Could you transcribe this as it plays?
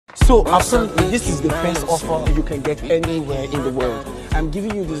So absolutely, this is the best offer you can get anywhere in the world. I'm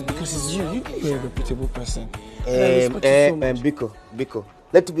giving you this because it's you. You're a reputable person. Biko,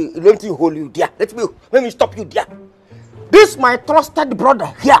 let me hold you there. Let me stop you there. This my trusted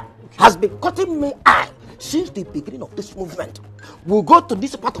brother here has been cutting me eye since the beginning of this movement. We'll go to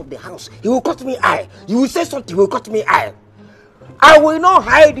this part of the house. He will cut me eye. You will say something. He will cut me eye. I will not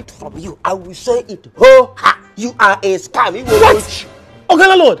hide it from you. I will say it. Oh, ha! You are a scam. What? Okay,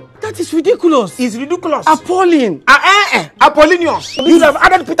 Landlord, that is ridiculous. It's ridiculous. Appalling. Apollonius. You have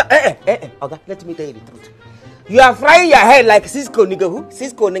added Peter. Okay, let me tell you the truth. You are frying your head like Cisco nigga who?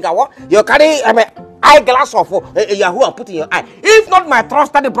 Cisco nigga what? You carry eyeglass of Yahoo and put in your eye. If not my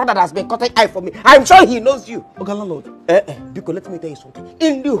trusted brother that has been cutting eye for me, I'm sure he knows you. Okay, Landlord. Because let me tell you something.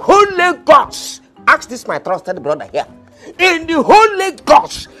 In the holy gods, ask this my trusted brother here. In the holy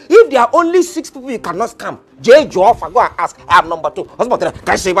gods, if there are only 6 people you cannot scam, J. Joe, go and ask. I am number 2. Can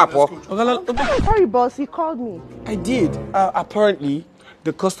I save up? Sorry, boss. He called me. I did. Apparently,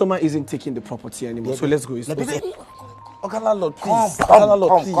 the customer isn't taking the property anymore. So let's go. Okay, Landlord, please.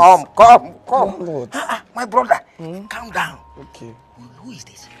 Come. Lord. My brother, calm down. Okay. Who is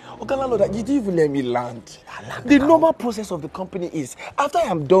this? Okay, Landlord, you didn't even let me land. The normal process of the company is, after I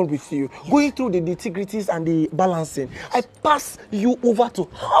am done with you, going through the nitty-gritties and the balancing, I pass you over to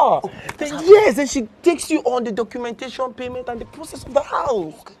her. Then she takes you on the documentation, payment, and the process of the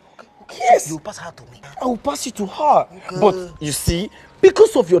house. Okay. Yes. You pass her to me. I will pass you to her. Okay. But you see,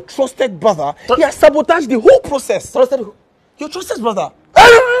 because of your trusted brother, he has sabotaged the whole process. Your trusted brother.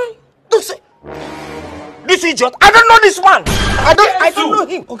 Don't say. This idiot. I don't know this man. I don't know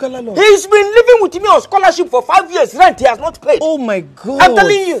him. Okay, Landlord. He's been living with me on scholarship for 5 years. Rent he has not paid. Oh my God. I'm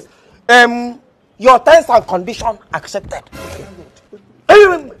telling you. Your terms and condition accepted.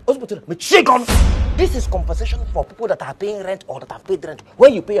 This is compensation for people that are paying rent or that have paid rent.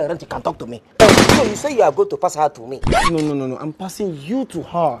 When you pay your rent, you can talk to me. So you say you are going to pass her to me. No. I'm passing you to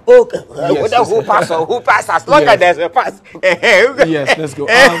her. Okay. Who pass or who pass? As long as there's a pass. Yes, let's go.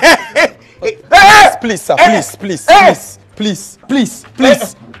 Please, sir. Please.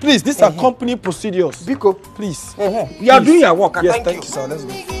 These are company procedures. Biko, please. You are doing your work. Yes, thank you, sir. Let's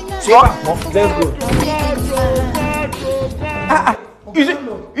go. Let's go.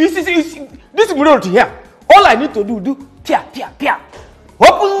 You see, this is not here. All I need to do, pia.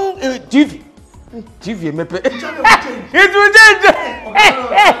 Open TV. TV, me pay. It will change.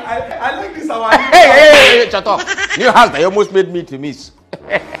 I like this. Hey, shut up. New house that you almost made me to miss.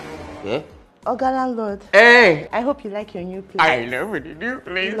 Yeah? Oga Landlord. Hey. I hope you like your new place. I love it. New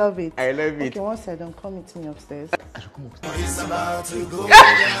place. You love it. I love it. Okay, once I don't come meet me upstairs. I should come upstairs.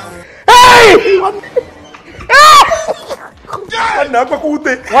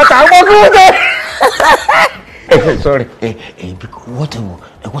 Hey! Sorry.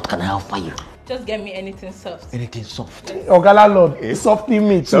 What can I offer you? Just get me anything soft. Anything soft. Oga Landlord, something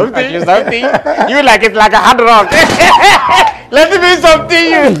meat. Something. You like it like a hard rock. Let me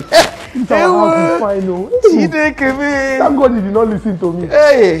something. Thank God you did not listen to me.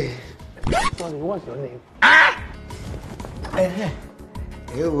 Hey. Sorry, what's your name?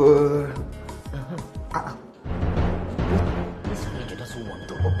 This lady doesn't want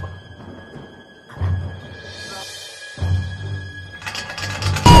to open.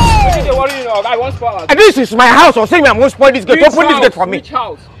 This is my house. Or saying I won't spoil this gate. Open this gate for me. Which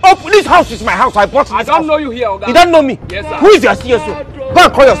house? Open this house is my house. I bought this I don't know you here, Oga. You don't know me? Yes, sir. Who is your CSO? Go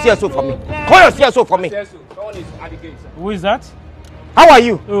and call your CSO for me. Call your CSO for me. Someone is at the gate, sir. Who is that? How are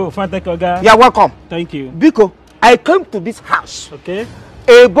you? Oh, fine, thank you, Oga. You are welcome. Thank you. Biko, I came to this house. Okay.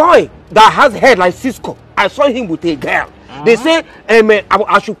 A boy that has hair like Cisco. I saw him with a girl. They say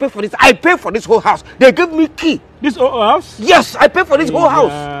I should pay for this. I pay for this whole house. They gave me key. This whole house? Yes, I pay for this whole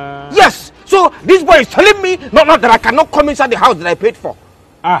house. Yes. So this boy is telling me not that I cannot come inside the house that I paid for.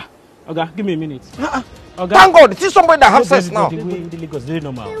 Oga, give me a minute. Oga, thank God, this is somebody that has sense now. Lagos, very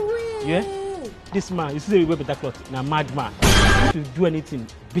normal. Yeah? This man, you see the way better cloth, na madman. If you do anything,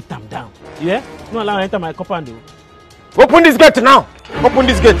 beat him down. Yeah? No allow him enter my compound though. Open this gate now. Open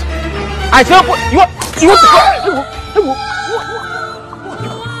this gate. I say open. You want to go?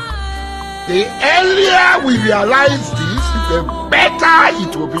 The earlier we realize this, the better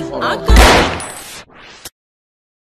it will be for us.